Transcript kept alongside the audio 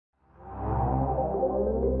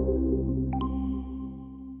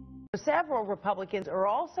Several Republicans are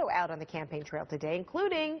also out on the campaign trail today,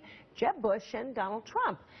 including Jeb Bush and Donald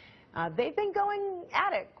Trump. They've been going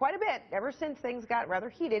at it quite a bit ever since things got rather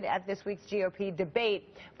heated at this week's GOP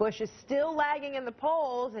debate. Bush is still lagging in the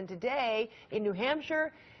polls, and today in New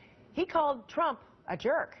Hampshire, he called Trump a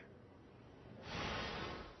jerk.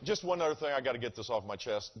 Just one other thing, I got to get this off my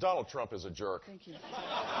chest. Donald Trump is a jerk. Thank you.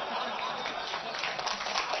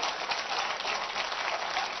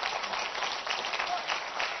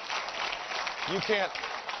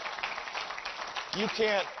 You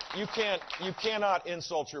cannot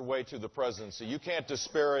insult your way to the presidency. You can't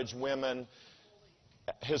disparage women,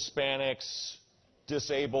 Hispanics,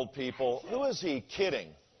 disabled people. Who is he kidding?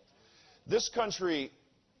 This country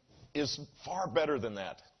is far better than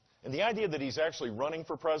that. And the idea that he's actually running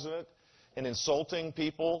for president and insulting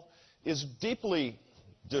people is deeply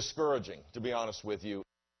discouraging, to be honest with you.